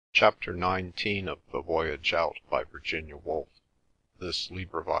Chapter 19 of the Voyage Out by Virginia Woolf.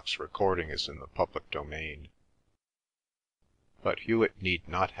 Recording is in the public domain. But Hewet need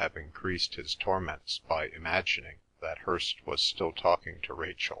not have increased his torments by imagining that Hirst was still talking to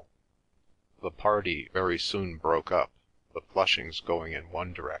Rachel. The party very soon broke up, the Flushings going in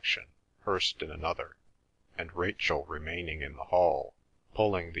one direction, Hirst in another, and Rachel remaining in the hall,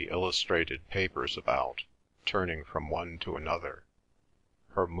 pulling the illustrated papers about, turning from one to another,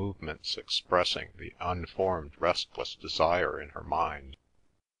 her movements expressing the unformed restless desire in her mind.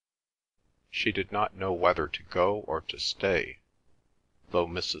 She did not know whether to go or to stay, though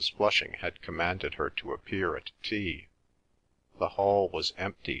Mrs. Flushing had commanded her to appear at tea. The hall was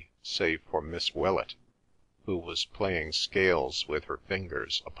empty save for Miss Willett, who was playing scales with her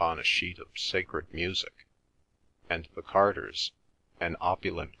fingers upon a sheet of sacred music, and the Carters, an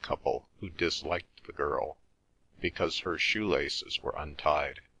opulent couple who disliked the girl, because her shoelaces were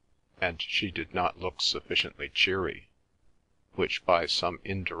untied, and she did not look sufficiently cheery, which by some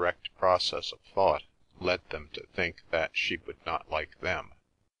indirect process of thought led them to think that she would not like them.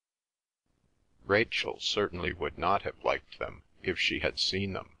 Rachel certainly would not have liked them if she had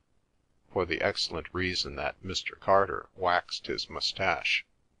seen them, for the excellent reason that Mr. Carter waxed his moustache,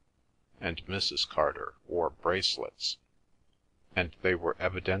 and Mrs. Carter wore bracelets, and they were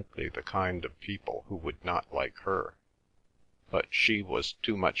evidently the kind of people who would not like her, but she was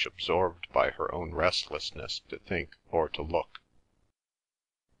too much absorbed by her own restlessness to think or to look.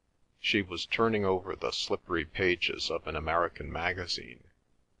 She was turning over the slippery pages of an American magazine,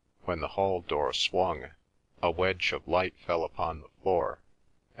 when the hall door swung, a wedge of light fell upon the floor,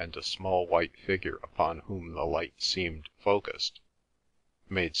 and a small white figure upon whom the light seemed focused,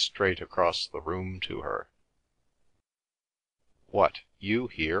 made straight across the room to her. "What, you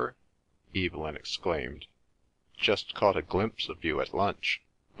here?" Evelyn exclaimed. "Just caught a glimpse of you at lunch,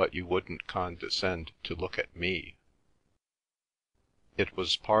 but you wouldn't condescend to look at me." It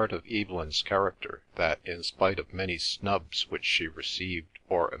was part of Evelyn's character that in spite of many snubs which she received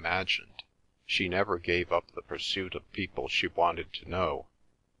or imagined, she never gave up the pursuit of people she wanted to know,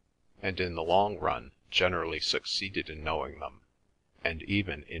 and in the long run generally succeeded in knowing them, and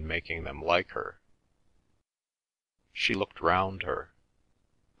even in making them like her. She looked round her.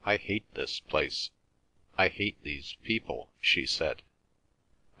 "I hate this place. I hate these people," she said.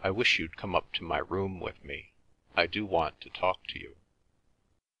 "I wish you'd come up to my room with me. I do want to talk to you."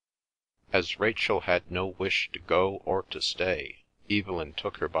 As Rachel had no wish to go or to stay, Evelyn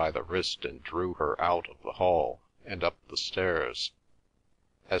took her by the wrist and drew her out of the hall and up the stairs.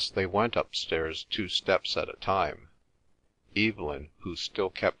 As they went upstairs 2 steps at a time, Evelyn, who still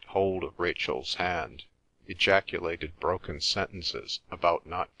kept hold of Rachel's hand, ejaculated broken sentences about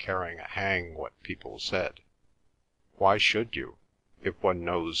not caring a hang what people said. Why should you, if one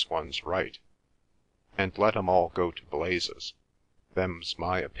knows one's right? And let 'em all go to blazes. Them's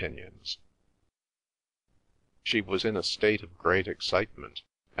my opinions. She was in a state of great excitement,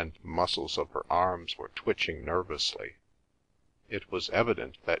 and the muscles of her arms were twitching nervously. It was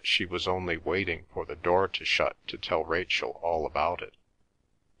evident that she was only waiting for the door to shut to tell Rachel all about it.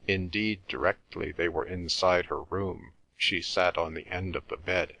 Indeed, directly they were inside her room, she sat on the end of the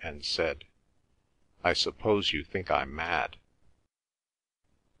bed and said, "I suppose you think I'm mad."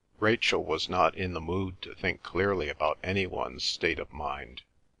 Rachel was not in the mood to think clearly about any one's state of mind.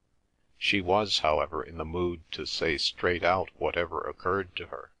 She was, however, in the mood to say straight out whatever occurred to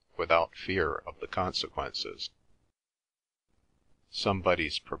her, without fear of the consequences.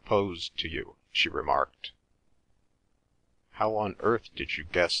 "Somebody's proposed to you," she remarked. "How on earth did you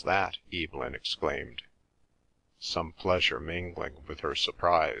guess that?" Evelyn exclaimed, some pleasure mingling with her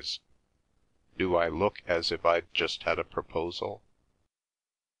surprise. "Do I look as if I'd just had a proposal?"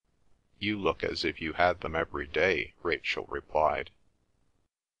 "You look as if you had them every day," Rachel replied.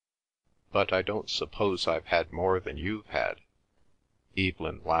 "But I don't suppose I've had more than you've had."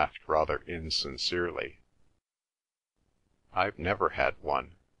 Evelyn laughed rather insincerely. "I've never had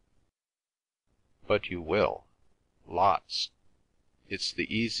one." "But you will. Lots. It's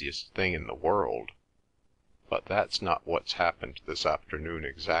the easiest thing in the world. But that's not what's happened this afternoon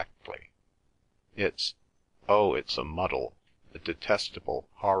exactly. It's a muddle, a detestable,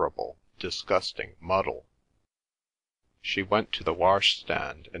 horrible, disgusting muddle." She went to the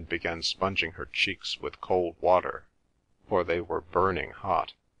washstand and began sponging her cheeks with cold water, for they were burning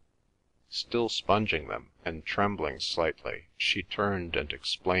hot. Still sponging them, and trembling slightly, she turned and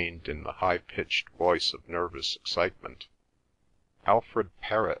explained in the high-pitched voice of nervous excitement. "Alfred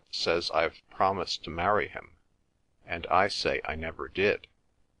Perrott says I've promised to marry him, and I say I never did.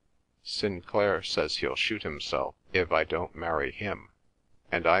 Sinclair says he'll shoot himself if I don't marry him,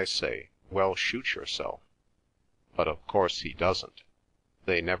 and I say, 'Well, shoot yourself.' But of course he doesn't.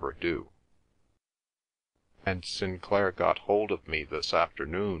 They never do. And Sinclair got hold of me this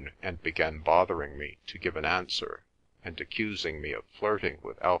afternoon and began bothering me to give an answer, and accusing me of flirting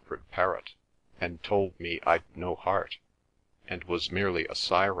with Alfred Perrott, and told me I'd no heart, and was merely a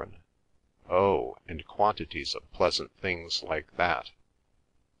siren. Oh, and quantities of pleasant things like that.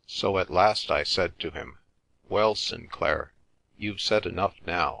 So at last I said to him, 'Well, Sinclair, you've said enough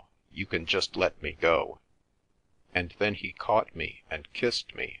now, you can just let me go.' And then he caught me and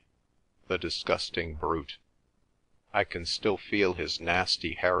kissed me, the disgusting brute. I can still feel his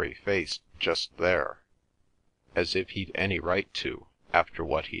nasty hairy face just there, as if he'd any right to, after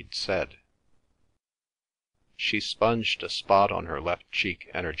what he'd said." She sponged a spot on her left cheek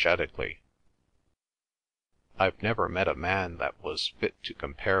energetically. "I've never met a man that was fit to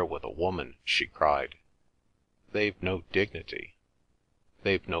compare with a woman," she cried. "They've no dignity.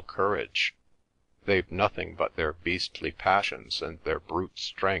 They've no courage. They've nothing but their beastly passions and their brute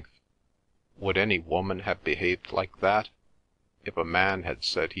strength. Would any woman have behaved like that, if a man had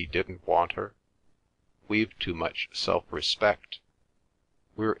said he didn't want her? We've too much self-respect.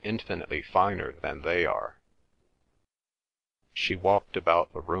 We're infinitely finer than they are." She walked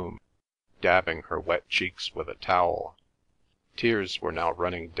about the room, dabbing her wet cheeks with a towel. Tears were now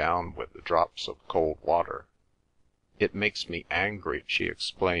running down with the drops of cold water. "It makes me angry," she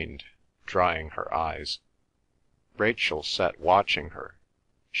explained, drying her eyes. Rachel sat watching her.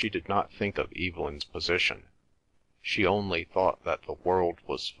 She did not think of Evelyn's position. She only thought that the world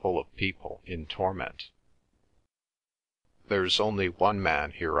was full of people in torment. "There's only one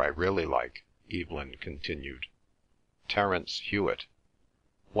man here I really like," Evelyn continued. "Terence Hewet.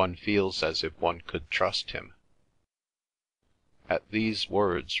 One feels as if one could trust him." At these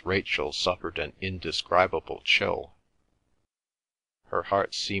words Rachel suffered an indescribable chill. Her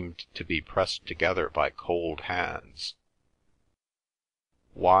heart seemed to be pressed together by cold hands.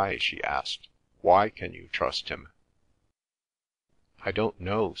 "Why?" she asked. "Why can you trust him?" "I don't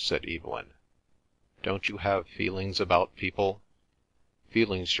know," said Evelyn. "Don't you have feelings about people?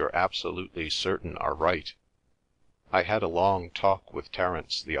 Feelings you're absolutely certain are right? I had a long talk with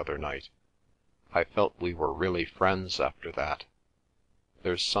Terence the other night. I felt we were really friends after that.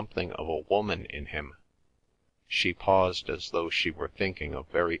 There's something of a woman in him." She paused as though she were thinking of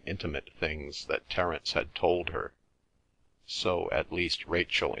very intimate things that Terence had told her. So at least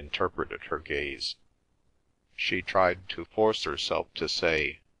Rachel interpreted her gaze. She tried to force herself to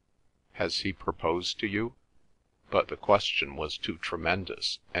say, "Has he proposed to you?" But the question was too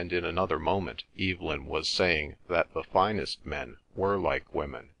tremendous, and in another moment Evelyn was saying that the finest men were like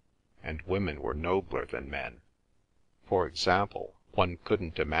women, and women were nobler than men. For example, one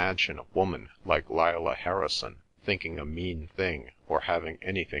couldn't imagine a woman like Lillah Harrison thinking a mean thing or having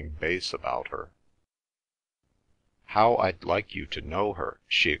anything base about her. "How I'd like you to know her!"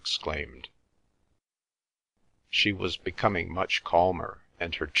 she exclaimed. She was becoming much calmer,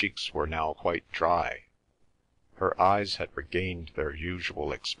 and her cheeks were now quite dry. Her eyes had regained their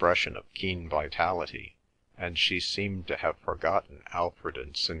usual expression of keen vitality, and she seemed to have forgotten Alfred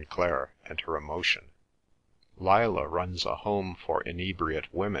and Sinclair and her emotion. "Lillah runs a home for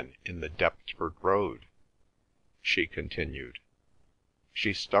inebriate women in the Deptford Road," she continued.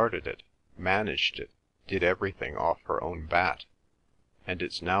 "She started it, managed it, did everything off her own bat, and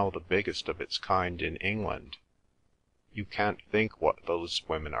it's now the biggest of its kind in England. You can't think what those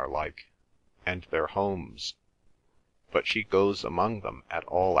women are like, and their homes. But she goes among them at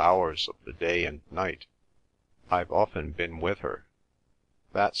all hours of the day and night. I've often been with her.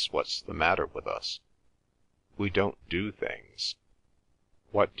 That's what's the matter with us. We don't do things."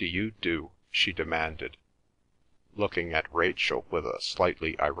 "What do you do?" she demanded, looking at Rachel with a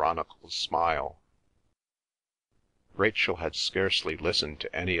slightly ironical smile. Rachel had scarcely listened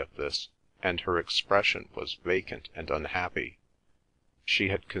to any of this, and her expression was vacant and unhappy. She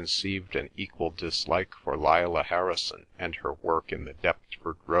had conceived an equal dislike for Lillah Harrison and her work in the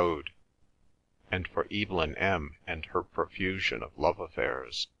Deptford Road, and for Evelyn M. and her profusion of love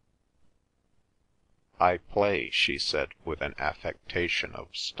affairs. "I play," she said with an affectation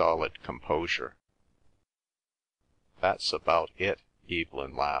of stolid composure. "That's about it,"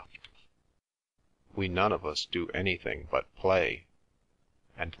 Evelyn laughed. "We none of us do anything but play,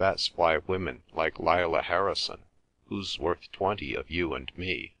 and that's why women like Lillah Harrison, who's worth 20 of you and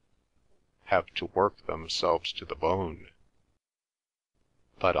me, have to work themselves to the bone.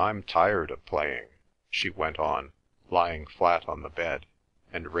 But I'm tired of playing," she went on, lying flat on the bed,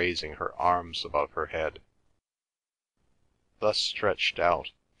 and raising her arms above her head. Thus stretched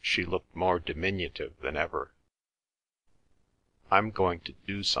out, she looked more diminutive than ever. I'm going to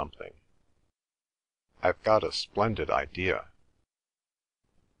do something. I've got a splendid idea.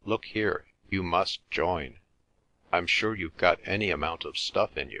 Look here, you must join. I'm sure you've got any amount of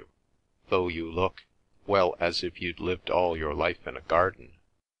stuff in you, though you look, well, as if you'd lived all your life in a garden."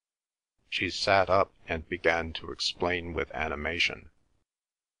 She sat up and began to explain with animation.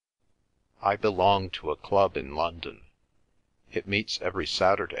 "I belong to a club in London. It meets every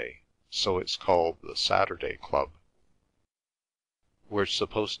Saturday, so it's called the Saturday Club. We're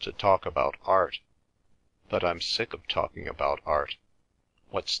supposed to talk about art, but I'm sick of talking about art.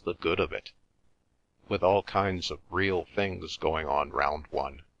 What's the good of it? With all kinds of real things going on round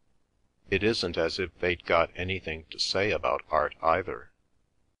one. It isn't as if they'd got anything to say about art either.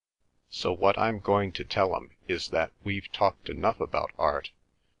 So what I'm going to tell 'em is that we've talked enough about art,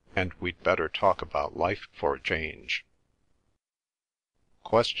 and we'd better talk about life for a change.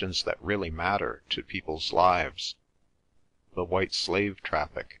 Questions that really matter to people's lives. The white slave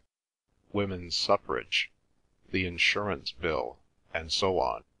traffic, women's suffrage, the insurance bill, and so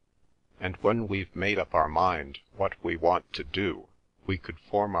on. And when we've made up our mind what we want to do, we could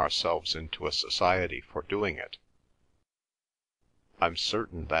form ourselves into a society for doing it. I'm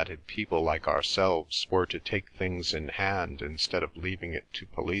certain that if people like ourselves were to take things in hand instead of leaving it to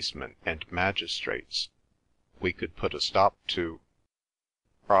policemen and magistrates, we could put a stop to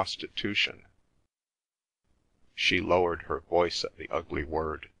prostitution." She lowered her voice at the ugly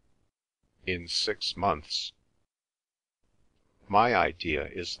word. "In 6 months. My idea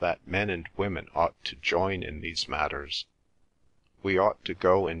is that men and women ought to join in these matters. We ought to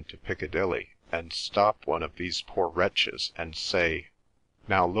go into Piccadilly and stop one of these poor wretches and say,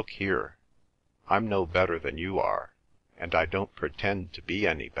 'Now look here, I'm no better than you are, and I don't pretend to be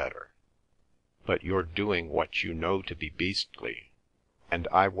any better, but you're doing what you know to be beastly, and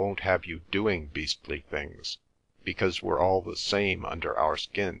I won't have you doing beastly things, because we're all the same under our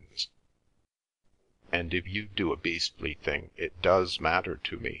skins. And if you do a beastly thing it does matter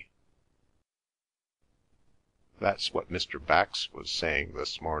to me.' That's what Mr. Bax was saying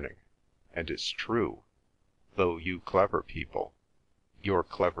this morning, and it's true, though you clever people—you're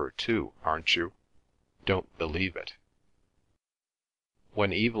clever too, aren't you?—don't believe it."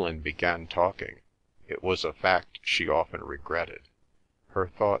 When Evelyn began talking, it was a fact she often regretted. Her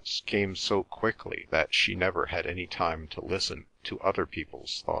thoughts came so quickly that she never had any time to listen to other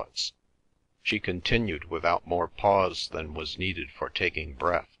people's thoughts. She continued without more pause than was needed for taking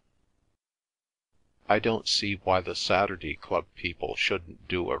breath. "I don't see why the Saturday Club people shouldn't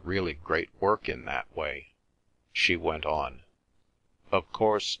do a really great work in that way," she went on. "Of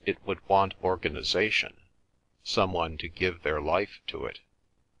course it would want organisation, some one to give their life to it,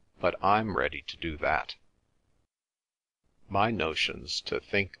 but I'm ready to do that. My notion's to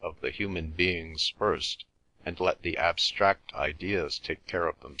think of the human beings first, and let the abstract ideas take care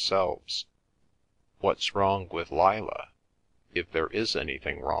of themselves. What's wrong with Lillah, if there is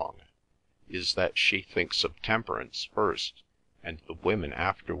anything wrong, is that she thinks of temperance first, and the women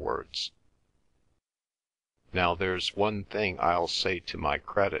afterwards. Now there's one thing I'll say to my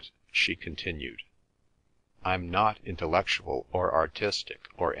credit," she continued. "I'm not intellectual or artistic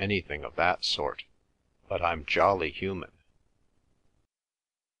or anything of that sort, but I'm jolly human."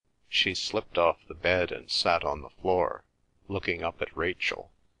 She slipped off the bed and sat on the floor, looking up at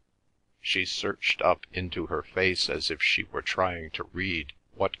Rachel. She searched up into her face as if she were trying to read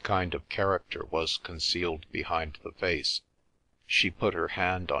what kind of character was concealed behind the face. She put her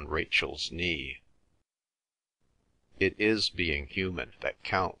hand on Rachel's knee. "It is being human that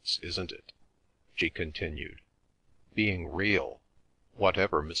counts, isn't it?" she continued. "Being real,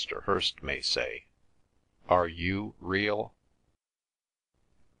 whatever Mr. Hirst may say. Are you real?"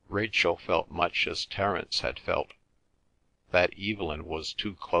 Rachel felt much as Terence had felt, that Evelyn was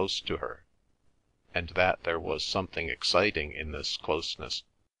too close to her, and that there was something exciting in this closeness,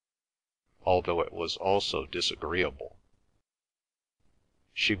 although it was also disagreeable.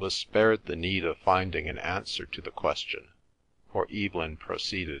 She was spared the need of finding an answer to the question, for Evelyn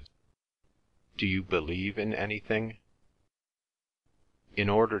proceeded, "Do you believe in anything?" In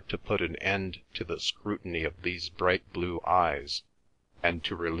order to put an end to the scrutiny of these bright blue eyes, and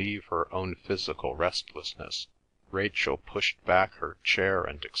to relieve her own physical restlessness, Rachel pushed back her chair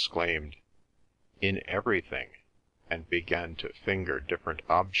and exclaimed, "In everything," and began to finger different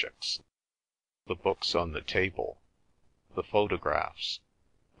objects, the books on the table, the photographs,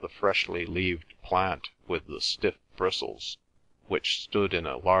 the freshly leaved plant with the stiff bristles, which stood in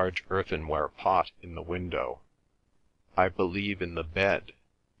a large earthenware pot in the window. "I believe in the bed,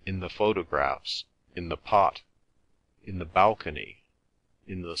 in the photographs, in the pot, in the balcony,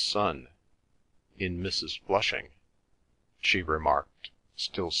 in the sun, in Mrs. Flushing." she remarked,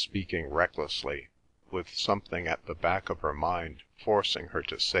 still speaking recklessly, with something at the back of her mind forcing her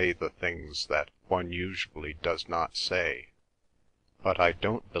to say the things that one usually does not say. "But I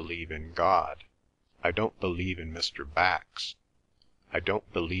don't believe in God. I don't believe in Mr. Bax. I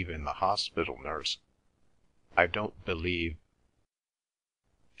don't believe in the hospital nurse. I don't believe—"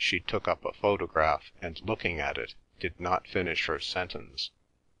 She took up a photograph and, looking at it, did not finish her sentence.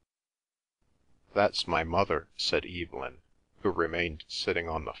 "That's my mother," said Evelyn, who remained sitting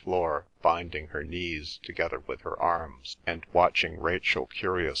on the floor, binding her knees together with her arms, and watching Rachel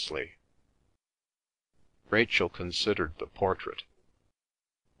curiously. Rachel considered the portrait.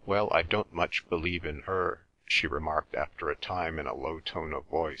 "Well, I don't much believe in her," she remarked after a time in a low tone of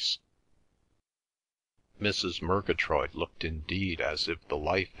voice. Mrs. Murgatroyd looked indeed as if the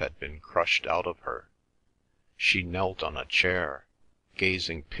life had been crushed out of her. She knelt on a chair,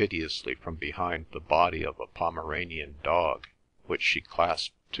 gazing piteously from behind the body of a Pomeranian dog, which she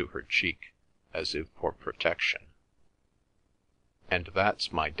clasped to her cheek, as if for protection. "And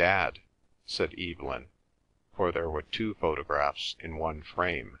that's my dad," said Evelyn, for there were two photographs in one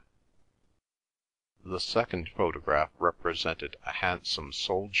frame. The second photograph represented a handsome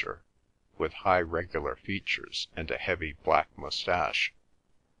soldier, with high regular features and a heavy black moustache.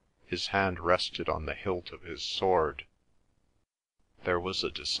 His hand rested on the hilt of his sword. There was a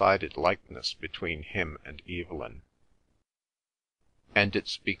decided likeness between him and Evelyn. "And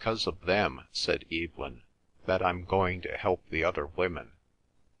it's because of them," said Evelyn, "that I'm going to help the other women.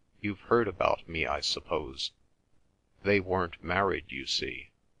 You've heard about me, I suppose. They weren't married, you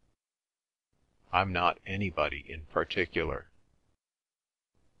see. I'm not anybody in particular.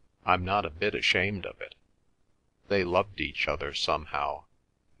 I'm not a bit ashamed of it. They loved each other somehow,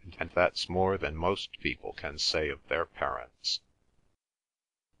 and that's more than most people can say of their parents."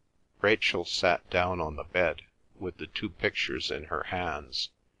 Rachel sat down on the bed, with the two pictures in her hands,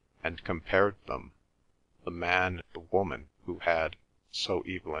 and compared them, the man and the woman who had, so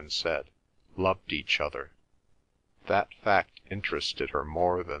Evelyn said, loved each other. That fact interested her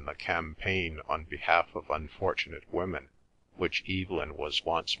more than the campaign on behalf of unfortunate women, which Evelyn was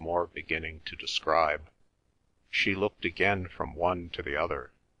once more beginning to describe. She looked again from one to the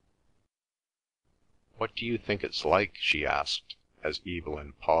other. "What do you think it's like?" she asked, as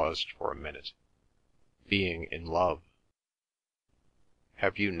Evelyn paused for a minute. "Being in love."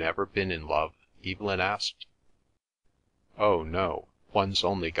 "Have you never been in love?" Evelyn asked. "Oh, no, one's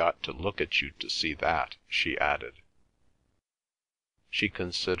only got to look at you to see that," she added. She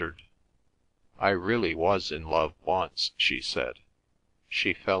considered. "I really was in love once," she said.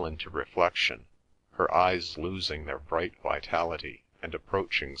 She fell into reflection, her eyes losing their bright vitality and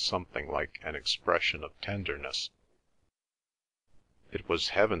approaching something like an expression of tenderness. "It was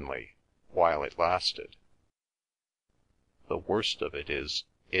heavenly, while it lasted. The worst of it is,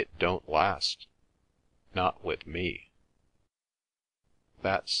 it don't last. Not with me.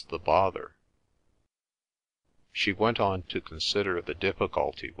 That's the bother." She went on to consider the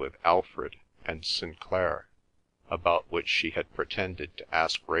difficulty with Alfred and Sinclair, about which she had pretended to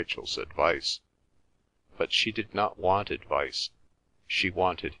ask Rachel's advice. But she did not want advice, she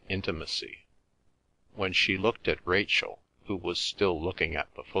wanted intimacy. When she looked at Rachel, who was still looking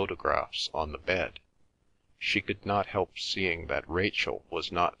at the photographs on the bed, she could not help seeing that Rachel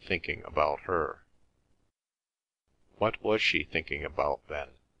was not thinking about her. What was she thinking about then?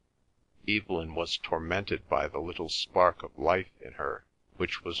 Evelyn was tormented by the little spark of life in her,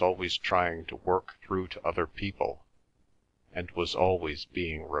 which was always trying to work through to other people, and was always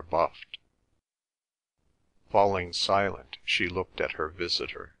being rebuffed. Falling silent, she looked at her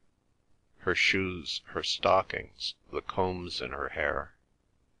visitor. Her shoes, her stockings, the combs in her hair,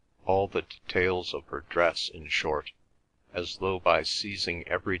 all the details of her dress, in short, as though by seizing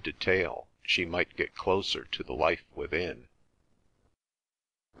every detail she might get closer to the life within.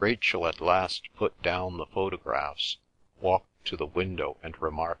 Rachel at last put down the photographs, walked to the window and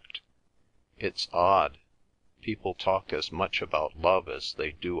remarked, "It's odd. People talk as much about love as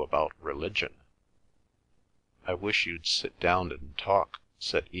they do about religion." "I wish you'd sit down and talk,"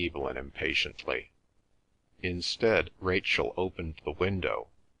 said Evelyn impatiently. Instead, Rachel opened the window,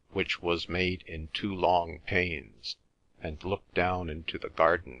 which was made in two long panes, and looked down into the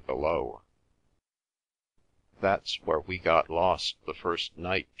garden below. "That's where we got lost the first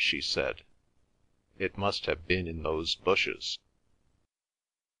night," she said. "It must have been in those bushes."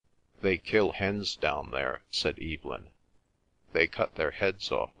 "They kill hens down there," said Evelyn. "They cut their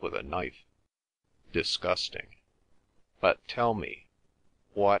heads off with a knife. Disgusting. But tell me,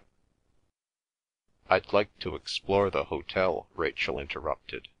 what—" "I'd like to explore the hotel," Rachel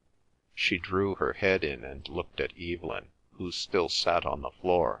interrupted. She drew her head in and looked at Evelyn, who still sat on the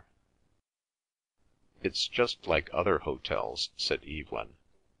floor. "It's just like other hotels," said Evelyn.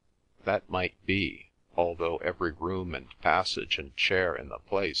 That might be, although every room and passage and chair in the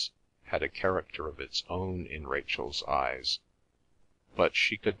place had a character of its own in Rachel's eyes. But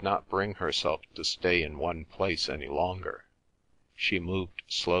she could not bring herself to stay in one place any longer. She moved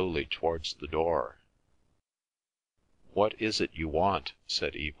slowly towards the door. "What is it you want?"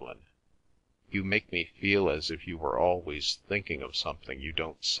 said Evelyn. "You make me feel as if you were always thinking of something you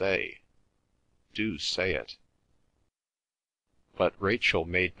don't say. Do say it." But Rachel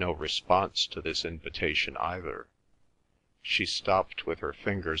made no response to this invitation either. She stopped with her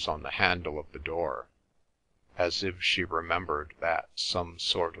fingers on the handle of the door, as if she remembered that some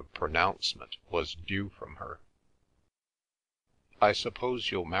sort of pronouncement was due from her. "I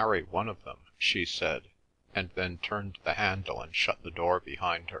suppose you'll marry one of them," she said, and then turned the handle and shut the door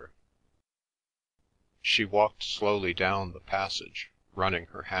behind her. She walked slowly down the passage, running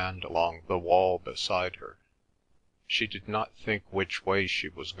her hand along the wall beside her. She did not think which way she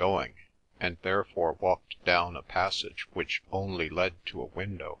was going, and therefore walked down a passage which only led to a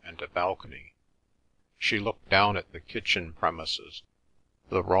window and a balcony. She looked down at the kitchen premises,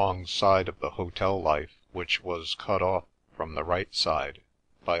 the wrong side of the hotel life, which was cut off from the right side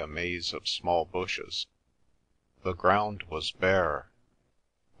by a maze of small bushes. The ground was bare.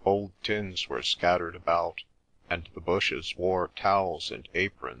 Old tins were scattered about, and the bushes wore towels and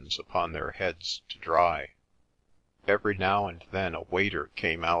aprons upon their heads to dry. Every now and then a waiter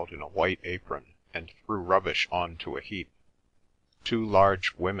came out in a white apron and threw rubbish on to a heap. Two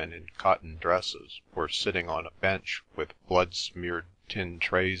large women in cotton dresses were sitting on a bench with blood-smeared tin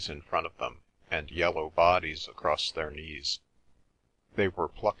trays in front of them and yellow bodies across their knees. They were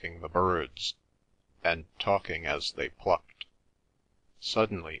plucking the birds, and talking as they plucked.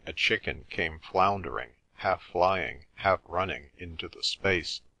 Suddenly a chicken came floundering, half flying, half running into the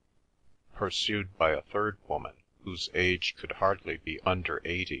space, pursued by a third woman, whose age could hardly be under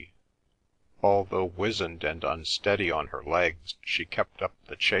 80. Although wizened and unsteady on her legs, she kept up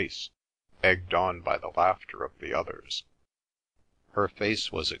the chase, egged on by the laughter of the others. Her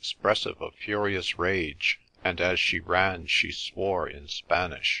face was expressive of furious rage, and as she ran she swore in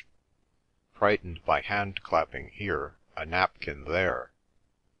Spanish. Frightened by hand-clapping here, a napkin there,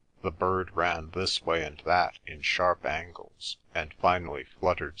 the bird ran this way and that in sharp angles, and finally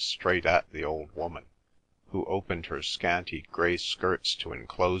fluttered straight at the old woman, who opened her scanty grey skirts to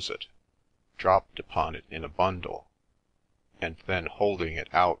enclose it, dropped upon it in a bundle, and then holding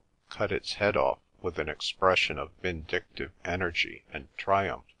it out cut its head off with an expression of vindictive energy and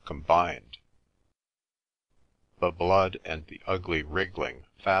triumph combined. The blood and the ugly wriggling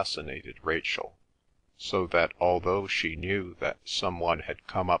fascinated Rachel, so that although she knew that some one had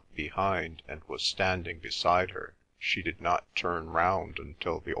come up behind and was standing beside her, she did not turn round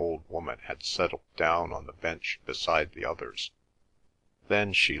until the old woman had settled down on the bench beside the others.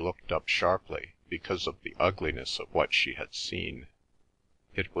 Then she looked up sharply, because of the ugliness of what she had seen.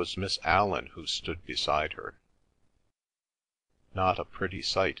 It was Miss Allan who stood beside her. "Not a pretty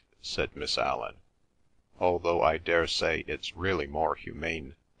sight," said Miss Allan, "although I dare say it's really more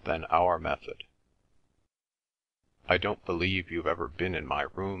humane than our method. I don't believe you've ever been in my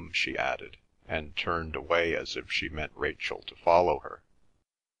room," she added, and turned away as if she meant Rachel to follow her.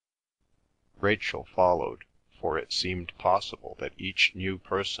 Rachel followed, for it seemed possible that each new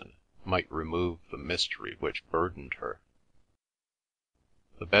person might remove the mystery which burdened her.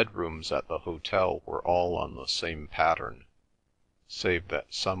 The bedrooms at the hotel were all on the same pattern, save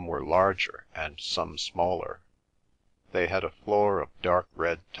that some were larger and some smaller. They had a floor of dark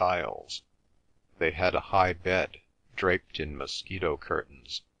red tiles. They had a high bed, draped in mosquito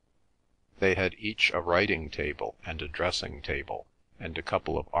curtains. They had each a writing table and a dressing table, and a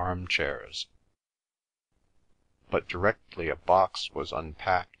couple of armchairs. But directly a box was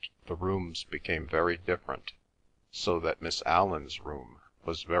unpacked the rooms became very different, so that Miss Allan's room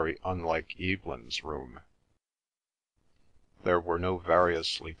was very unlike Evelyn's room. There were no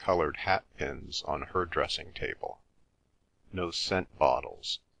variously coloured hat-pins on her dressing table, no scent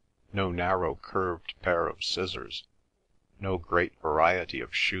bottles, no narrow curved pair of scissors, no great variety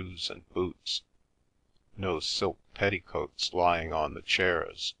of shoes and boots, no silk petticoats lying on the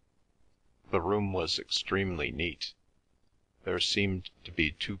chairs. The room was extremely neat. There seemed to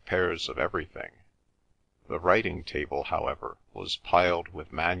be two pairs of everything. The writing table, however, was piled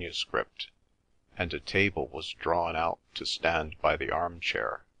with manuscript, and a table was drawn out to stand by the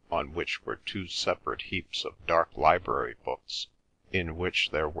armchair, on which were two separate heaps of dark library books, in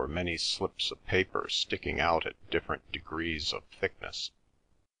which there were many slips of paper sticking out at different degrees of thickness.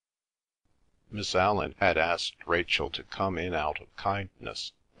 Miss Allen had asked Rachel to come in out of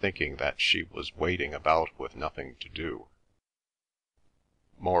kindness, thinking that she was waiting about with nothing to do.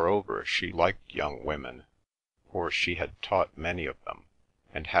 Moreover, she liked young women, for she had taught many of them,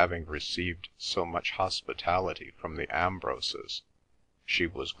 and having received so much hospitality from the Ambroses, she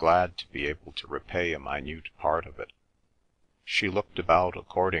was glad to be able to repay a minute part of it. She looked about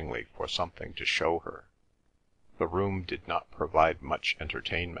accordingly for something to show her. The room did not provide much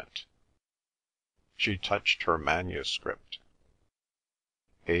entertainment. She touched her manuscript.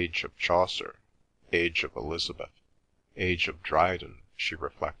 Age of Chaucer, age of Elizabeth, age of Dryden, she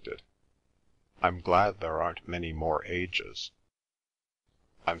reflected. I'm glad there aren't many more ages.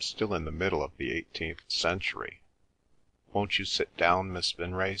 I'm still in the middle of the 18th century. Won't you sit down, Miss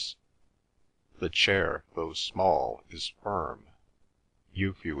Vinrace? The chair, though small, is firm.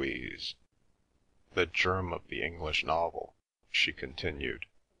 Euphues. The germ of the English novel, she continued,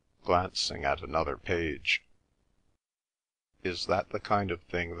 glancing at another page. Is that the kind of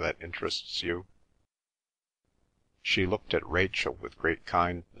thing that interests you? She looked at Rachel with great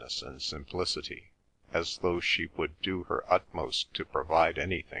kindness and simplicity, as though she would do her utmost to provide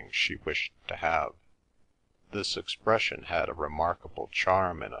anything she wished to have. This expression had a remarkable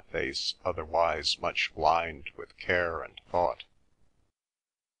charm in a face otherwise much lined with care and thought.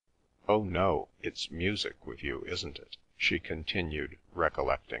 "Oh no, it's music with you, isn't it?" she continued,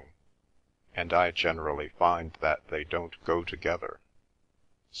 recollecting. "And I generally find that they don't go together.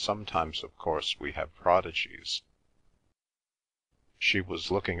 Sometimes, of course, we have prodigies." She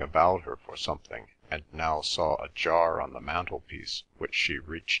was looking about her for something, and now saw a jar on the mantelpiece, which she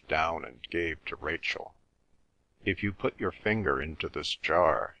reached down and gave to Rachel. "If you put your finger into this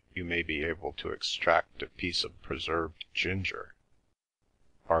jar, you may be able to extract a piece of preserved ginger.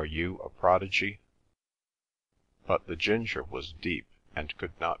 Are you a prodigy?" But the ginger was deep, and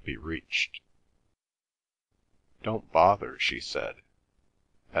could not be reached. "Don't bother," she said,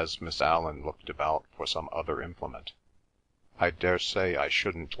 as Miss Allen looked about for some other implement. "I daresay I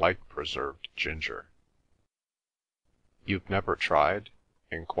shouldn't like preserved ginger." "You've never tried?"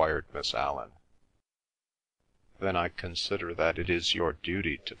 enquired Miss Allen. "Then I consider that it is your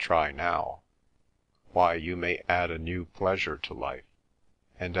duty to try now. Why, you may add a new pleasure to life,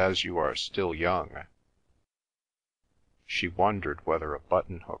 and as you are still young—" She wondered whether a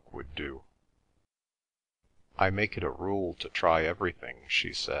button-hook would do. "I make it a rule to try everything,"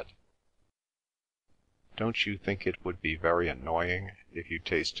 she said. "Don't you think it would be very annoying if you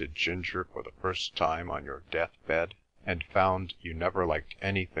tasted ginger for the first time on your death-bed, and found you never liked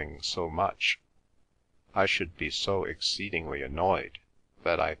anything so much? I should be so exceedingly annoyed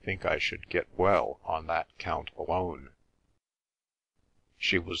that I think I should get well on that count alone."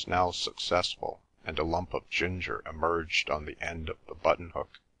 She was now successful, and a lump of ginger emerged on the end of the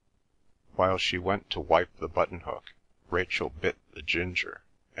button-hook. While she went to wipe the button-hook, Rachel bit the ginger,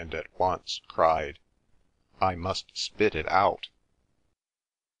 and at once cried, "I must spit it out."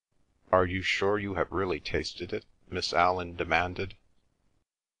 "Are you sure you have really tasted it?" Miss Allen demanded.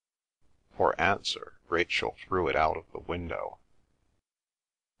 For answer, Rachel threw it out of the window.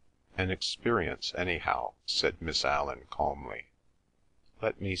 "An experience, anyhow," said Miss Allen calmly.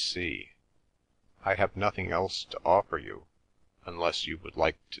 "Let me see. I have nothing else to offer you, unless you would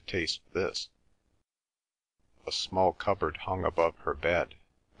like to taste this." A small cupboard hung above her bed,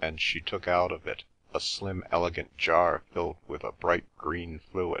 and she took out of it a slim elegant jar filled with a bright green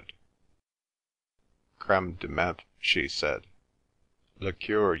fluid. "Crème de menthe," she said.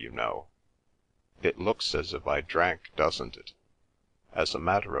 "Liqueur, you know. It looks as if I drank, doesn't it? As a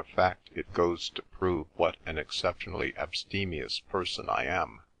matter of fact, it goes to prove what an exceptionally abstemious person I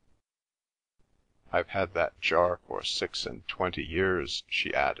am. I've had that jar for 26 years,"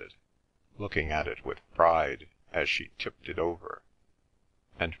 she added, looking at it with pride as she tipped it over,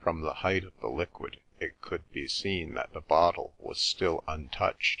 and from the height of the liquid it could be seen that the bottle was still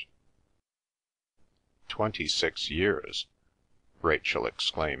untouched. 26 years!" Rachel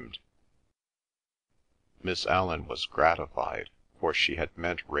exclaimed. Miss Allen was gratified, for she had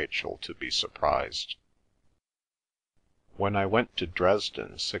meant Rachel to be surprised. "When I went to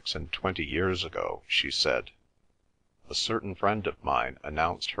Dresden 26 years ago," she said, "a certain friend of mine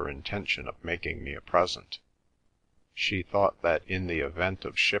announced her intention of making me a present. She thought that in the event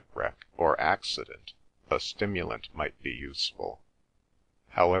of shipwreck or accident a stimulant might be useful.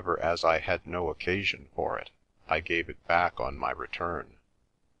 However, as I had no occasion for it, I gave it back on my return.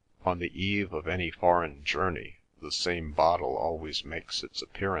 On the eve of any foreign journey the same bottle always makes its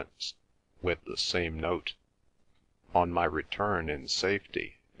appearance, with the same note. On my return in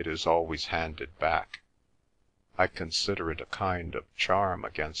safety it is always handed back. I consider it a kind of charm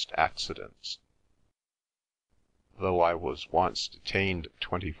against accidents. Though I was once detained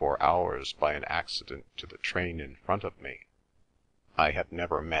 24 hours by an accident to the train in front of me, I have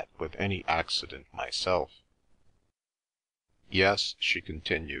never met with any accident myself. Yes," she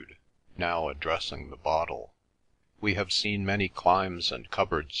continued, now addressing the bottle, "we have seen many climes and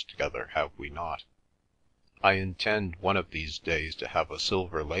cupboards together, have we not? I intend one of these days to have a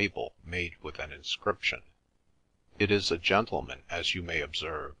silver label made with an inscription. It is a gentleman, as you may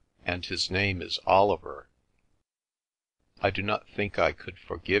observe, and his name is Oliver. I do not think I could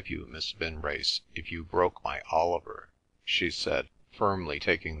forgive you, Miss Vinrace, if you broke my Oliver," she said, firmly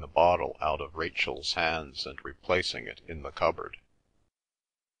taking the bottle out of Rachel's hands and replacing it in the cupboard.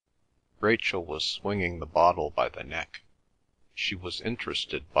 Rachel was swinging the bottle by the neck. She was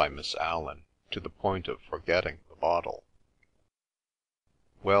interested by Miss Allan to the point of forgetting the bottle.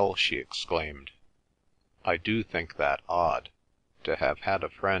 "Well," she exclaimed, "I do think that odd, to have had a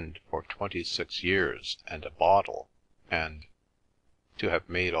friend for 26 years and a bottle, and to have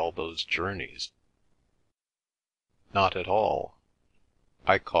made all those journeys." "Not at all.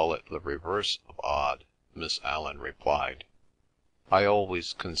 I call it the reverse of odd," Miss Allan replied. "I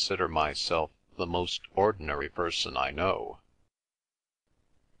always consider myself the most ordinary person I know.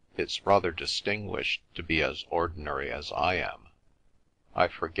 It's rather distinguished to be as ordinary as I am. I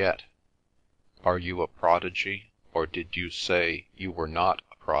forget. Are you a prodigy, or did you say you were not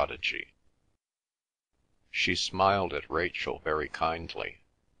a prodigy?" She smiled at Rachel very kindly.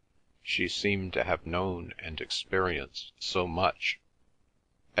 She seemed to have known and experienced so much,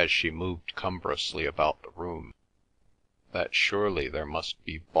 as she moved cumbrously about the room, that surely there must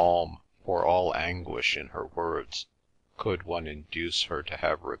be balm for all anguish in her words, could one induce her to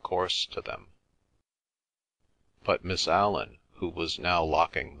have recourse to them. But Miss Allan, who was now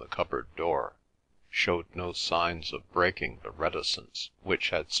locking the cupboard door, showed no signs of breaking the reticence which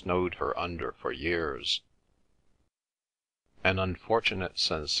had snowed her under for years. An unfortunate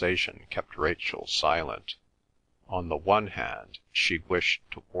sensation kept Rachel silent. On the one hand, she wished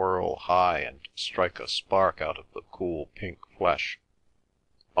to whirl high and strike a spark out of the cool pink flesh.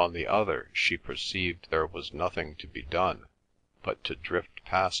 On the other, she perceived there was nothing to be done but to drift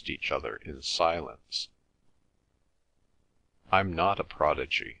past each other in silence. "I'm not a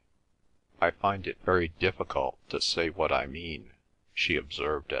prodigy. I find it very difficult to say what I mean," she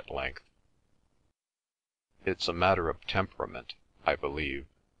observed at length. "It's a matter of temperament, I believe,"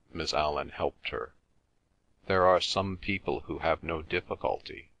 Miss Allan helped her. "There are some people who have no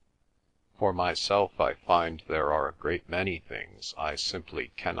difficulty. For myself I find there are a great many things I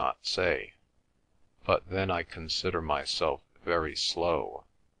simply cannot say, but then I consider myself very slow.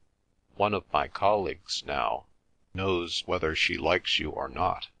 One of my colleagues, now, knows whether she likes you or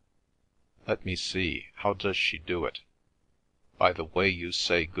not. Let me see, how does she do it? By the way you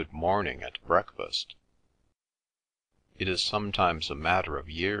say good morning at breakfast. It is sometimes a matter of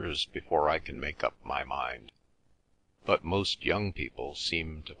years before I can make up my mind, but most young people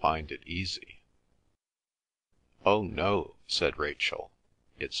seem to find it easy." "Oh no," said Rachel,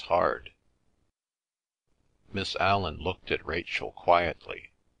 "it's hard." Miss Allan looked at Rachel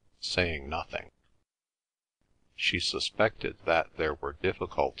quietly, saying nothing. She suspected that there were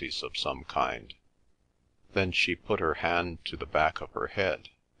difficulties of some kind. Then she put her hand to the back of her head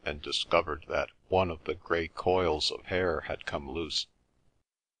and discovered that one of the grey coils of hair had come loose.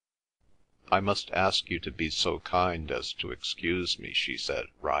 "I must ask you to be so kind as to excuse me," she said,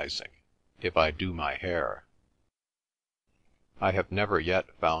 rising, "if I do my hair. I have never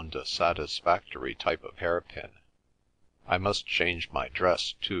yet found a satisfactory type of hairpin. I must change my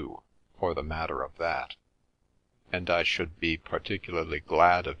dress, too, for the matter of that, and I should be particularly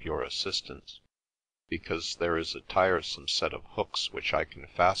glad of your assistance, because there is a tiresome set of hooks which I can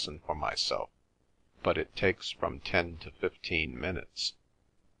fasten for myself, but it takes from 10 to 15 minutes,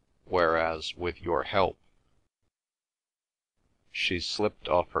 whereas with your help—" She slipped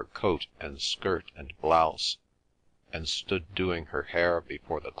off her coat and skirt and blouse, and stood doing her hair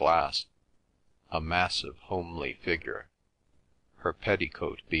before the glass, a massive homely figure, her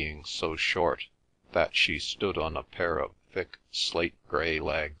petticoat being so short that she stood on a pair of thick slate-grey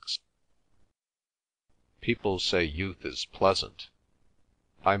legs. "People say youth is pleasant.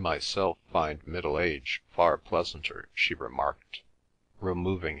 I myself find middle age far pleasanter," she remarked,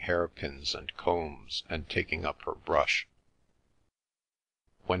 removing hairpins and combs and taking up her brush.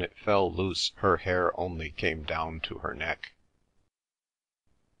 When it fell loose her hair only came down to her neck.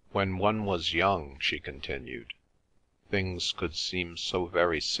 "When one was young," she continued, "things could seem so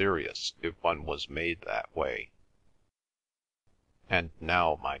very serious if one was made that way. And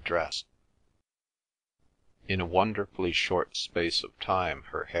now my dress." In a wonderfully short space of time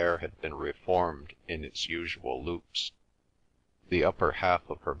her hair had been reformed in its usual loops. The upper half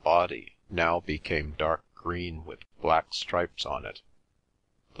of her body now became dark green with black stripes on it.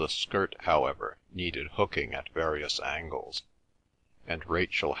 The skirt, however, needed hooking at various angles, and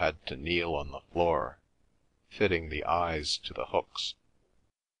Rachel had to kneel on the floor, fitting the eyes to the hooks.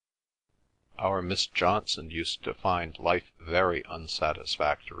 "Our Miss Johnson used to find life very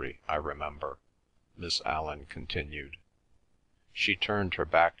unsatisfactory, I remember," Miss Allan continued. "She turned her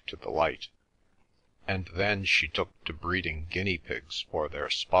back to the light, and then she took to breeding guinea pigs for their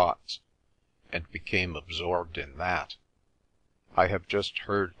spots, and became absorbed in that. I have just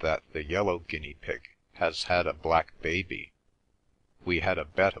heard that the yellow guinea pig has had a black baby. We had a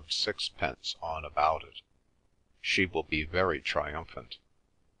bet of sixpence on about it. She will be very triumphant."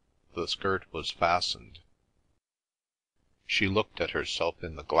 The skirt was fastened. She looked at herself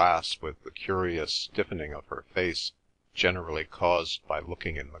in the glass with the curious stiffening of her face generally caused by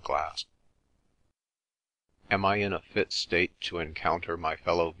looking in the glass. "Am I in a fit state to encounter my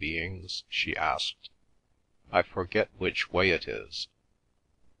fellow beings?" she asked. "I forget which way it is,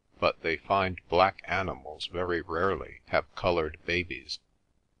 but they find black animals very rarely have coloured babies.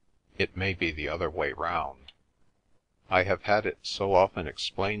 It may be the other way round. I have had it so often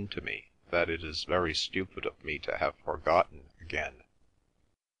explained to me that it is very stupid of me to have forgotten again."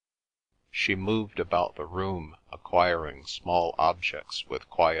 She moved about the room, acquiring small objects with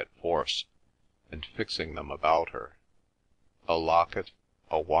quiet force, and fixing them about her: a locket,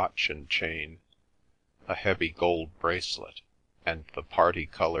 a watch and chain, a heavy gold bracelet, and the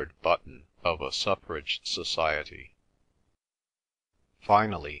parti-coloured button of a suffrage society.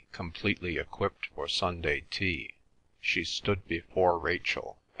 Finally, completely equipped for Sunday tea, she stood before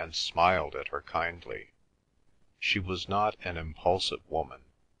Rachel and smiled at her kindly. She was not an impulsive woman,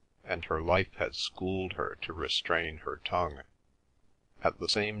 and her life had schooled her to restrain her tongue. At the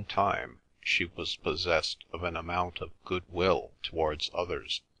same time she was possessed of an amount of good-will towards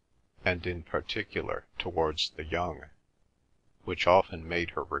others, and in particular towards the young, which often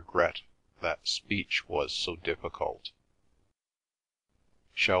made her regret that speech was so difficult.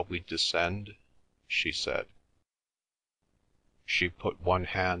 "Shall we descend?" she said. She put one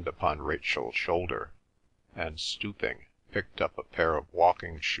hand upon Rachel's shoulder, and stooping, picked up a pair of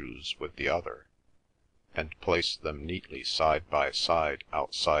walking shoes with the other, and placed them neatly side by side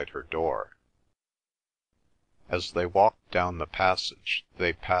outside her door. As they walked down the passage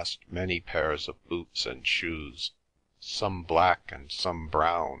they passed many pairs of boots and shoes, some black and some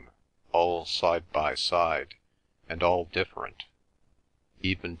brown, all side by side, and all different,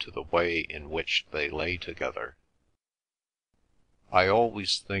 even to the way in which they lay together. "I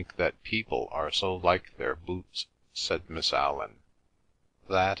always think that people are so like their boots," said Miss Allan.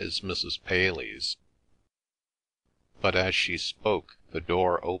 "That is Mrs. Paley's." But as she spoke the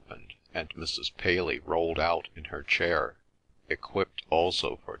door opened, and Mrs. Paley rolled out in her chair, equipped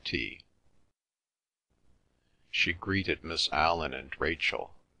also for tea. She greeted Miss Allan and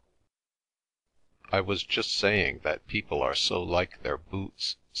Rachel. "I was just saying that people are so like their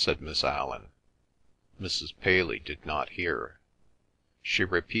boots," said Miss Allan. Mrs. Paley did not hear. She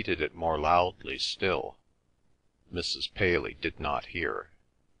repeated it more loudly still. Mrs. Paley did not hear.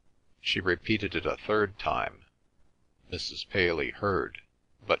 She repeated it a third time. Mrs. Paley heard,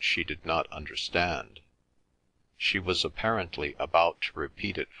 but she did not understand. She was apparently about to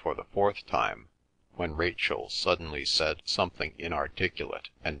repeat it for the fourth time, when Rachel suddenly said something inarticulate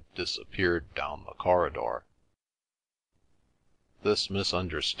and disappeared down the corridor. This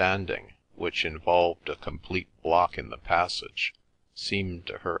misunderstanding, which involved a complete block in the passage, seemed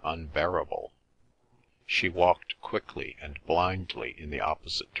to her unbearable. She walked quickly and blindly in the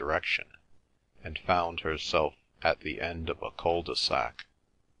opposite direction, and found herself at the end of a cul-de-sac.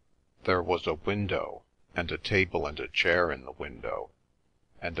 There was a window, and a table and a chair in the window,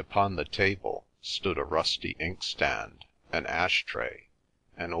 and upon the table stood a rusty inkstand, an ashtray,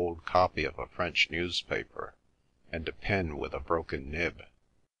 an old copy of a French newspaper, and a pen with a broken nib.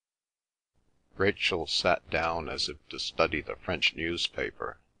 Rachel sat down as if to study the French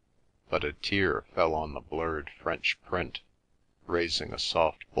newspaper, but a tear fell on the blurred French print, raising a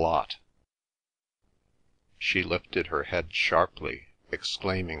soft blot. She lifted her head sharply,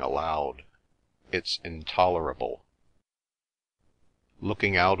 exclaiming aloud, "It's intolerable!"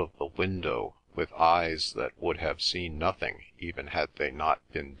 Looking out of the window with eyes that would have seen nothing even had they not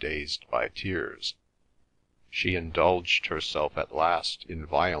been dazed by tears, she indulged herself at last in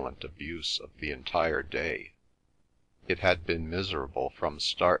violent abuse of the entire day. It had been miserable from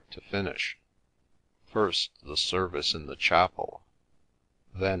start to finish. First the service in the chapel,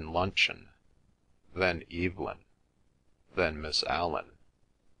 then luncheon, then Evelyn, then Miss Allan,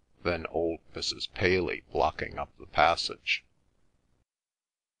 then old Mrs. Paley blocking up the passage.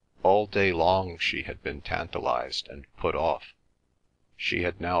 All day long she had been tantalised and put off. She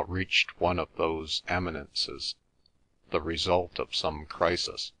had now reached one of those eminences, the result of some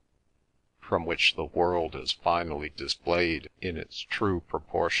crisis, from which the world is finally displayed in its true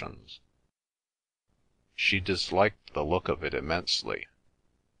proportions. She disliked the look of it immensely.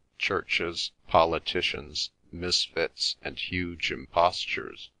 Churches, politicians, misfits and huge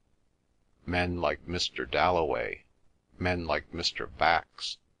impostures, men like Mr. Dalloway, men like Mr.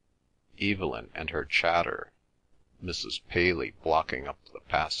 Bax, Evelyn and her chatter, Mrs. Paley blocking up the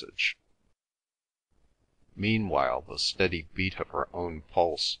passage. Meanwhile the steady beat of her own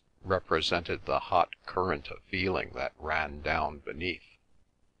pulse represented the hot current of feeling that ran down beneath,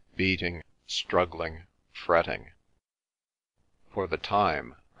 beating, struggling, fretting. For the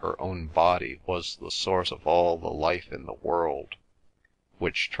time, her own body was the source of all the life in the world,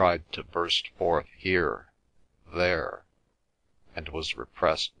 which tried to burst forth here, there, and was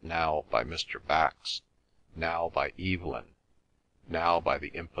repressed now by Mr. Bax, now by Evelyn, now by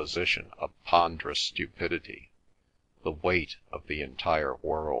the imposition of ponderous stupidity, the weight of the entire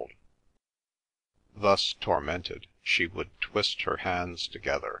world. Thus tormented, she would twist her hands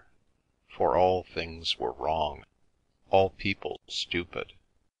together, for all things were wrong, all people stupid.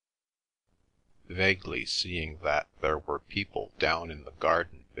 Vaguely seeing that there were people down in the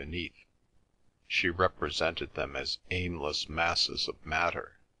garden beneath, she represented them as aimless masses of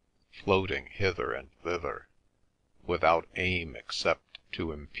matter, floating hither and thither, without aim except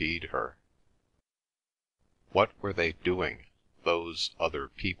to impede her. What were they doing, those other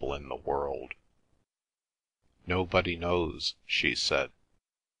people in the world? Nobody knows, she said.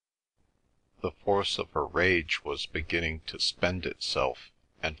 The force of her rage was beginning to spend itself,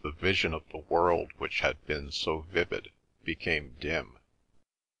 and the vision of the world which had been so vivid became dim.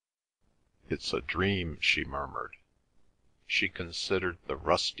 "It's a dream," she murmured. She considered the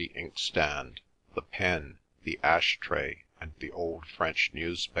rusty inkstand, the pen, the ash-tray, and the old French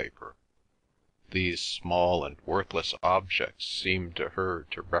newspaper. These small and worthless objects seemed to her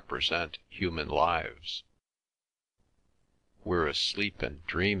to represent human lives. "We're asleep and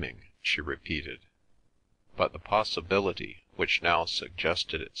dreaming," she repeated, but the possibility which now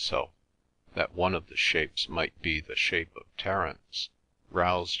suggested itself, that one of the shapes might be the shape of Terence,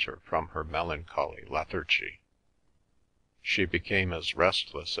 roused her from her melancholy lethargy. She became as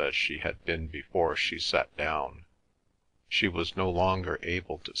restless as she had been before she sat down. She was no longer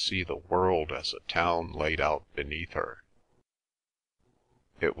able to see the world as a town laid out beneath her.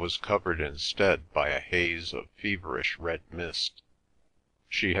 It was covered instead by a haze of feverish red mist.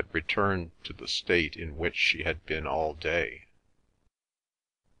 She had returned to the state in which she had been all day.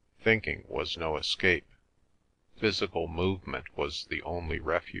 Thinking was no escape. Physical movement was the only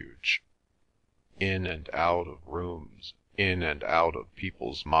refuge. In and out of rooms, in and out of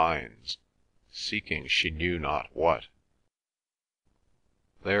people's minds, seeking she knew not what.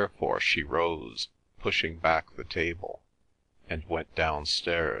 Therefore she rose, pushing back the table, and went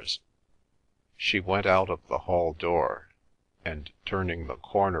downstairs. She went out of the hall door, and, turning the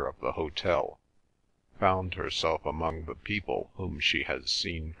corner of the hotel, found herself among the people whom she had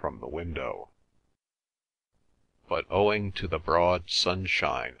seen from the window. But owing to the broad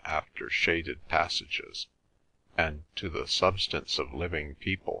sunshine after shaded passages, and to the substance of living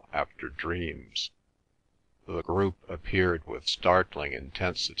people after dreams, the group appeared with startling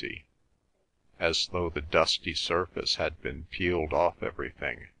intensity, as though the dusty surface had been peeled off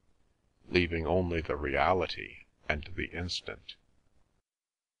everything, leaving only the reality and the instant.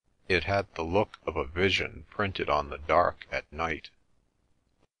 It had the look of a vision printed on the dark at night.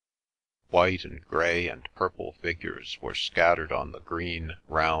 White and grey and purple figures were scattered on the green,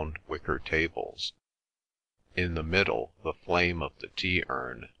 round wicker tables. In the middle the flame of the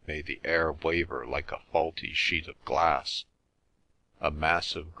tea-urn made the air waver like a faulty sheet of glass. A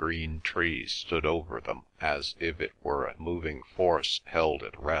massive green tree stood over them as if it were a moving force held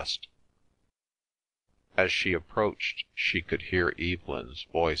at rest. As she approached, she could hear Evelyn's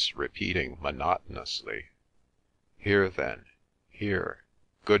voice repeating monotonously, "Here then, here,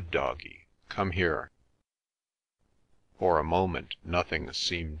 good doggie, come here." For a moment nothing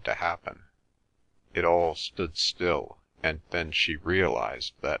seemed to happen. It all stood still, and then she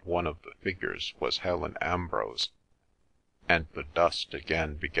realised that one of the figures was Helen Ambrose, and the dust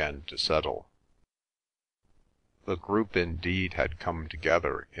again began to settle. The group indeed had come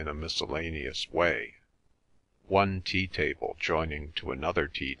together in a miscellaneous way, one tea-table joining to another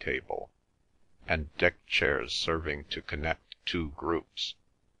tea-table, and deck chairs serving to connect two groups.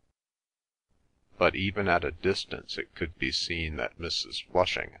 but even at a distance it could be seen that Mrs.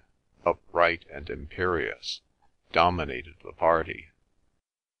 Flushing, upright and imperious, dominated the party.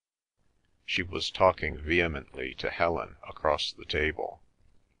 She was talking vehemently to Helen across the table.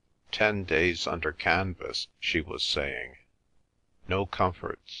 10 days under canvas, she was saying. No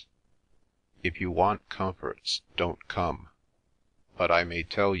comforts. If you want comforts, don't come. But I may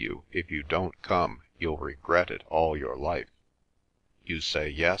tell you, if you don't come, you'll regret it all your life. You say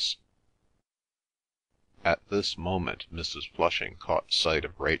yes?" At this moment Mrs. Flushing caught sight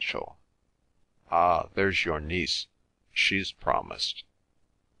of Rachel. "Ah, there's your niece. She's promised.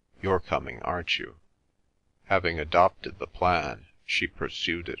 You're coming, aren't you?" Having adopted the plan, she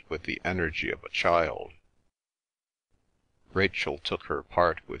pursued it with the energy of a child. Rachel took her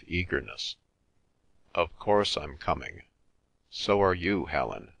part with eagerness. "Of course I'm coming. So are you,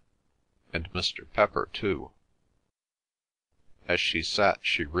 Helen. And Mr. Pepper too." As she sat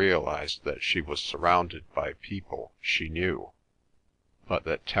she realised that she was surrounded by people she knew, but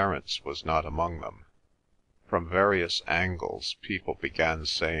that Terence was not among them. From various angles people began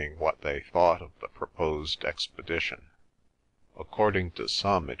saying what they thought of the proposed expedition. According to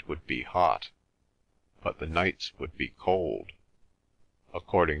some it would be hot, but the nights would be cold.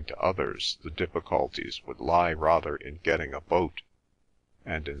 According to others the difficulties would lie rather in getting a boat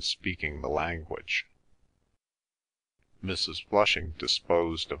and in speaking the language. Mrs. Flushing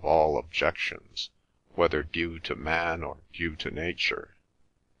disposed of all objections, whether due to man or due to nature,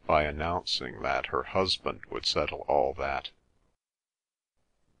 by announcing that her husband would settle all that.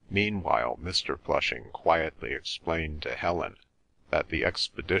 Meanwhile Mr. Flushing quietly explained to Helen that the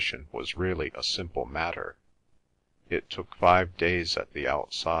expedition was really a simple matter. It took 5 days at the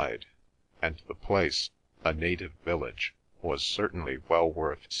outside, and the place, a native village, was certainly well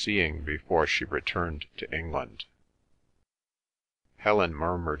worth seeing before she returned to England. Helen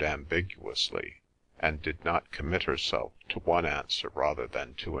murmured ambiguously, and did not commit herself to one answer rather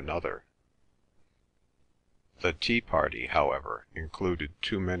than to another. The tea party, however, included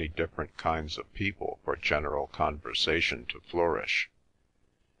too many different kinds of people for general conversation to flourish,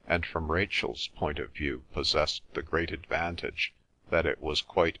 and from Rachel's point of view possessed the great advantage that it was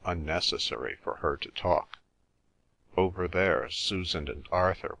quite unnecessary for her to talk. Over there Susan and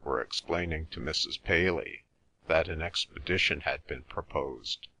Arthur were explaining to Mrs. Paley that an expedition had been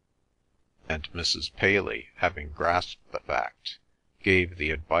proposed, and Mrs. Paley, having grasped the fact, gave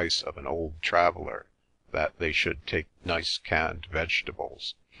the advice of an old traveller that they should take nice canned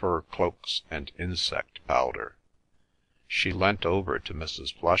vegetables, fur cloaks, and insect powder. She leant over to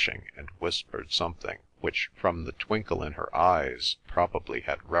Mrs. Flushing and whispered something which from the twinkle in her eyes probably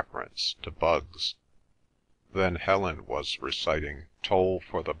had reference to bugs. Then Helen was reciting "Toll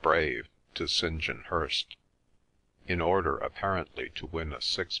for the Brave" to St. John Hirst, in order apparently to win a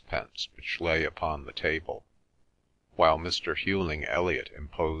sixpence which lay upon the table, while Mr. Hughling Elliot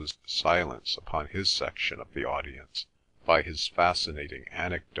imposed silence upon his section of the audience by his fascinating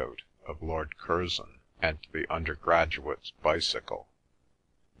anecdote of Lord Curzon and the undergraduate's bicycle.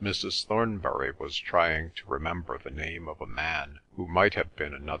 Mrs. Thornbury was trying to remember the name of a man who might have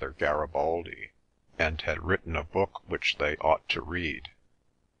been another Garibaldi, and had written a book which they ought to read,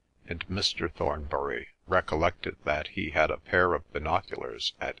 and Mr. Thornbury recollected that he had a pair of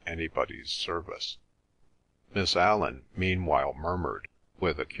binoculars at anybody's service. Miss Allen meanwhile murmured,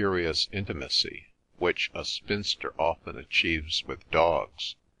 with a curious intimacy which a spinster often achieves with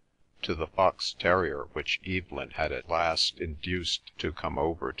dogs, to the fox terrier which Evelyn had at last induced to come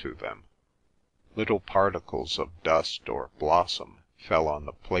over to them. Little particles of dust or blossom fell on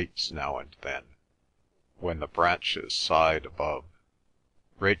the plates now and then, when the branches sighed above.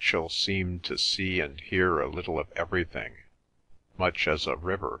 Rachel seemed to see and hear a little of everything, much as a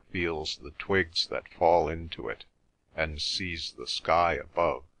river feels the twigs that fall into it, and sees the sky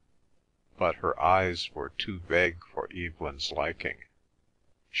above, but her eyes were too vague for Evelyn's liking.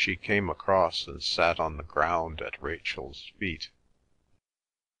 She came across and sat on the ground at Rachel's feet.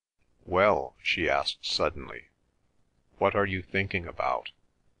 "Well," she asked suddenly, "what are you thinking about?"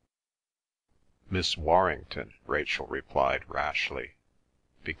 "Miss Warrington," Rachel replied rashly,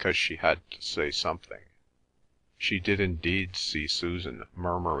 because she had to say something. She did indeed see Susan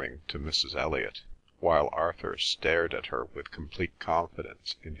murmuring to Mrs. Elliot, while Arthur stared at her with complete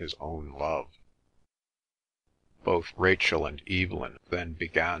confidence in his own love. Both Rachel and Evelyn then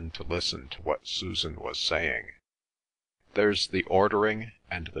began to listen to what Susan was saying. "There's the ordering,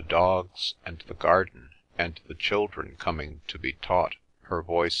 and the dogs, and the garden, and the children coming to be taught," her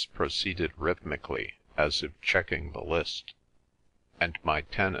voice proceeded rhythmically, as if checking the list, "and my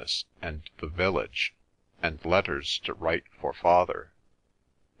tennis, and the village, and letters to write for father,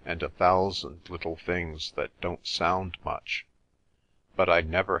 and 1,000 little things that don't sound much, but I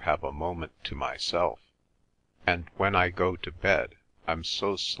never have a moment to myself, and when I go to bed I'm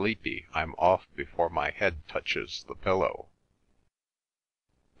so sleepy I'm off before my head touches the pillow.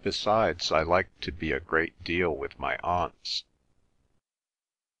 Besides, I like to be a great deal with my aunts.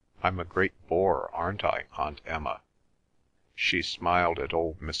 I'm a great bore, aren't I, Aunt Emma?" She smiled at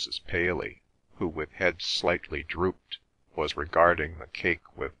old Mrs. Paley, who with head slightly drooped was regarding the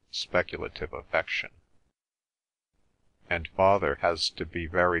cake with speculative affection. "And father has to be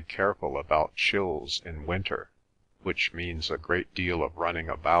very careful about chills in winter, which means a great deal of running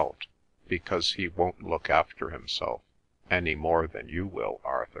about, because he won't look after himself any more than you will,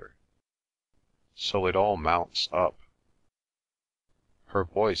 Arthur. So it all mounts up." Her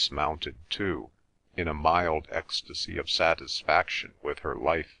voice mounted too, in a mild ecstasy of satisfaction with her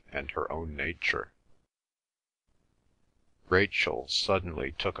life and her own nature. Rachel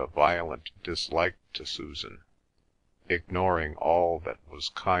suddenly took a violent dislike to Susan, ignoring all that was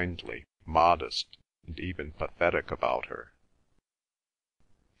kindly, modest, and even pathetic about her.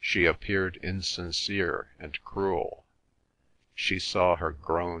 She appeared insincere and cruel. She saw her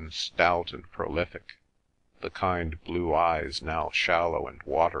grown stout and prolific, the kind blue eyes now shallow and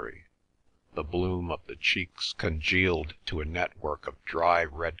watery, the bloom of the cheeks congealed to a network of dry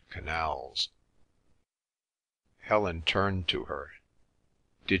red canals. Helen turned to her.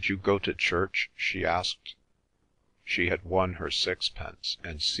 "Did you go to church?" she asked. She had won her sixpence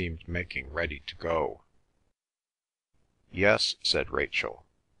and seemed making ready to go. "Yes," said Rachel.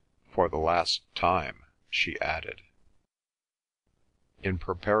 "For the last time," she added. In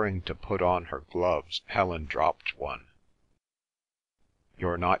preparing to put on her gloves, Helen dropped one.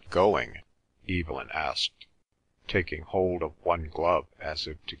 "You're not going?" Evelyn asked, taking hold of one glove as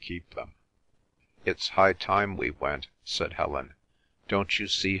if to keep them. "It's high time we went," said Helen. "Don't you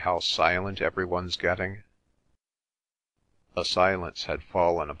see how silent everyone's getting?" A silence had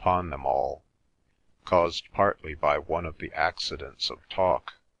fallen upon them all, caused partly by one of the accidents of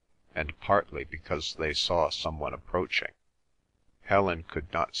talk, and partly because they saw some one approaching. Helen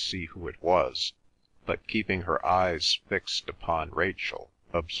could not see who it was, but keeping her eyes fixed upon Rachel,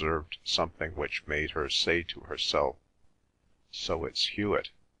 observed something which made her say to herself, "So it's Hewet."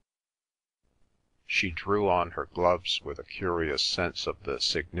 She drew on her gloves with a curious sense of the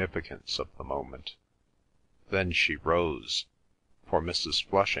significance of the moment. Then she rose, for Mrs.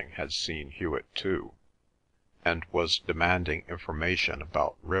 Flushing had seen Hewet too, and was demanding information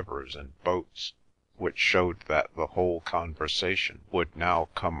about rivers and boats, which showed that the whole conversation would now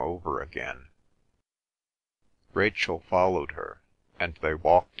come over again. Rachel followed her, and they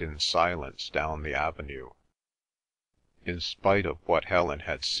walked in silence down the avenue. In spite of what Helen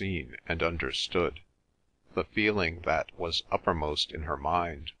had seen and understood, the feeling that was uppermost in her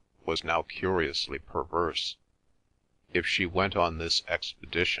mind was now curiously perverse. If she went on this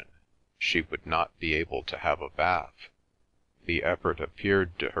expedition, she would not be able to have a bath. The effort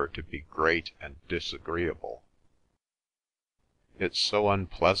appeared to her to be great and disagreeable. "It's so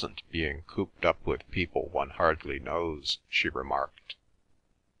unpleasant being cooped up with people one hardly knows," she remarked.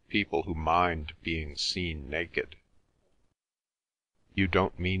 "People who mind being seen naked." "You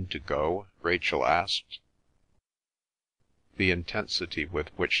don't mean to go?" Rachel asked. The intensity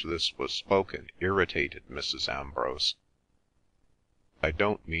with which this was spoken irritated Mrs. Ambrose. "I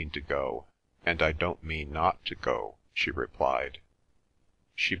don't mean to go, and I don't mean not to go," she replied.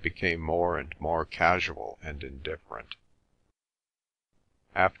 She became more and more casual and indifferent.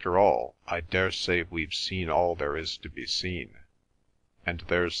 "After all, I daresay we've seen all there is to be seen, and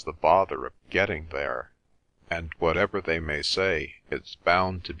there's the bother of getting there, and whatever they may say, it's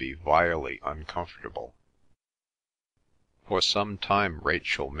bound to be vilely uncomfortable." For some time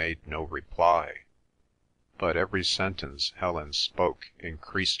Rachel made no reply, but every sentence Helen spoke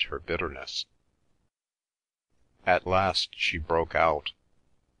increased her bitterness. At last she broke out,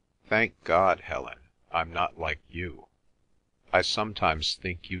 "Thank God, Helen, I'm not like you. I sometimes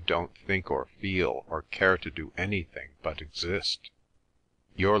think you don't think or feel or care to do anything but exist.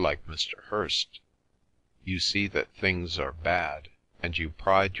 You're like Mr. Hirst. You see that things are bad, and you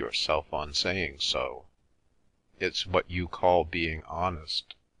pride yourself on saying so. It's what you call being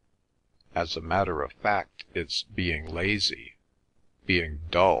honest. As a matter of fact, it's being lazy, being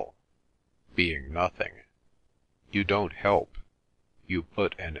dull, being nothing. You don't help. You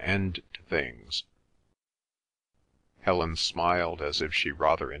put an end to things." Helen smiled as if she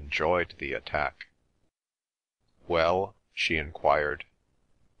rather enjoyed the attack. "Well?" she enquired.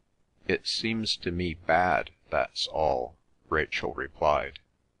 "It seems to me bad, that's all," Rachel replied.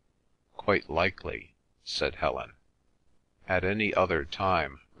 "Quite likely," said Helen. At any other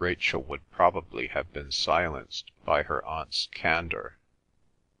time Rachel would probably have been silenced by her aunt's candour,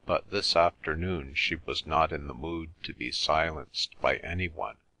 but this afternoon she was not in the mood to be silenced by any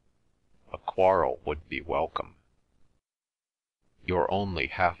one. A quarrel would be welcome. "You're only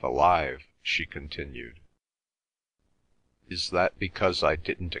half alive," she continued. "Is that because I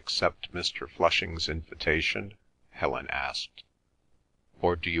didn't accept Mr. Flushing's invitation?" Helen asked.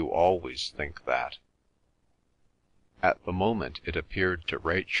 "Or do you always think that?" At the moment it appeared to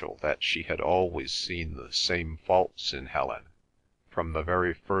Rachel that she had always seen the same faults in Helen, from the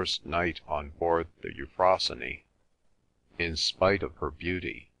very first night on board the Euphrosyne. In spite of her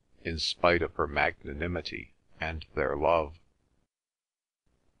beauty, in spite of her magnanimity and their love.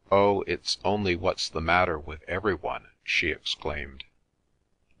 "Oh, it's only what's the matter with every one!" she exclaimed.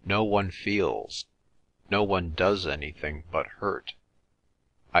 "No one feels, no one does anything but hurt.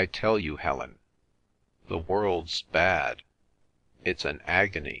 I tell you, Helen, the world's bad. It's an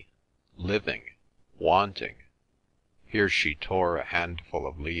agony, living, wanting." Here she tore a handful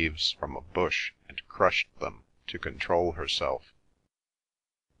of leaves from a bush and crushed them to control herself.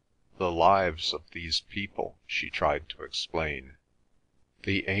 "The lives of these people," she tried to explain.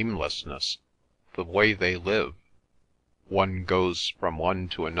 "The aimlessness, the way they live. One goes from one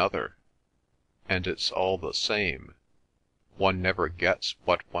to another, and it's all the same. One never gets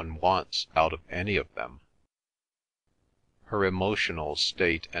what one wants out of any of them." Her emotional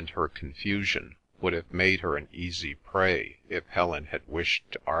state and her confusion would have made her an easy prey if Helen had wished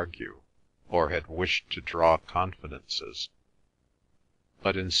to argue, or had wished to draw confidences.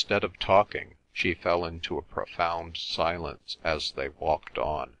 But instead of talking, she fell into a profound silence as they walked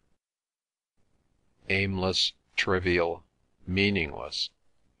on. Aimless, trivial, meaningless.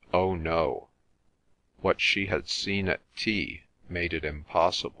 Oh no! What she had seen at tea made it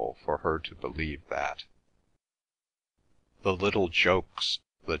impossible for her to believe that. The little jokes,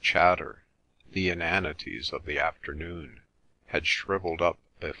 the chatter, the inanities of the afternoon had shrivelled up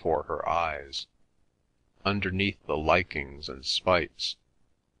before her eyes. Underneath the likings and spites,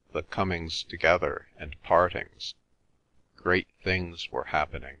 the comings together and partings, great things were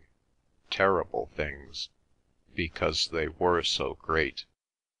happening, terrible things, because they were so great.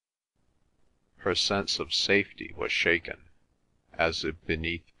 Her sense of safety was shaken, as if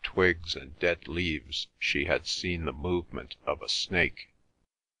beneath twigs and dead leaves she had seen the movement of a snake.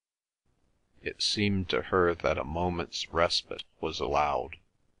 It seemed to her that a moment's respite was allowed,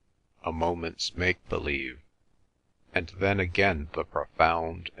 a moment's make-believe, and then again the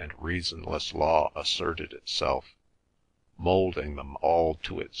profound and reasonless law asserted itself, moulding them all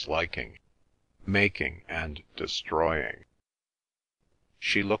to its liking, making and destroying.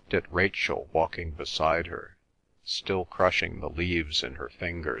 She looked at Rachel walking beside her, still crushing the leaves in her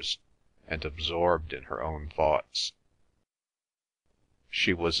fingers, and absorbed in her own thoughts.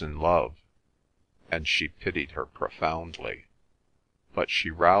 She was in love, and she pitied her profoundly, but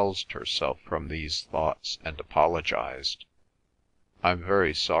she roused herself from these thoughts and apologized. "I'm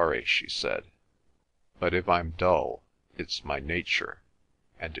very sorry," she said, "but if I'm dull, it's my nature,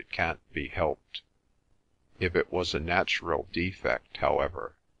 and it can't be helped." If it was a natural defect,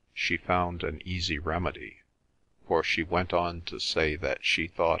 however, she found an easy remedy, for she went on to say that she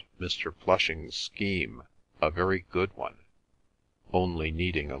thought Mr. Flushing's scheme a very good one, only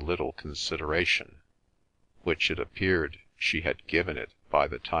needing a little consideration, which it appeared she had given it by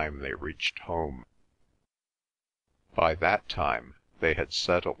the time they reached home. By that time they had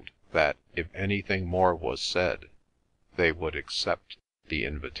settled that if anything more was said, they would accept the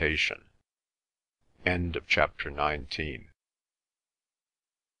invitation. End of chapter 19.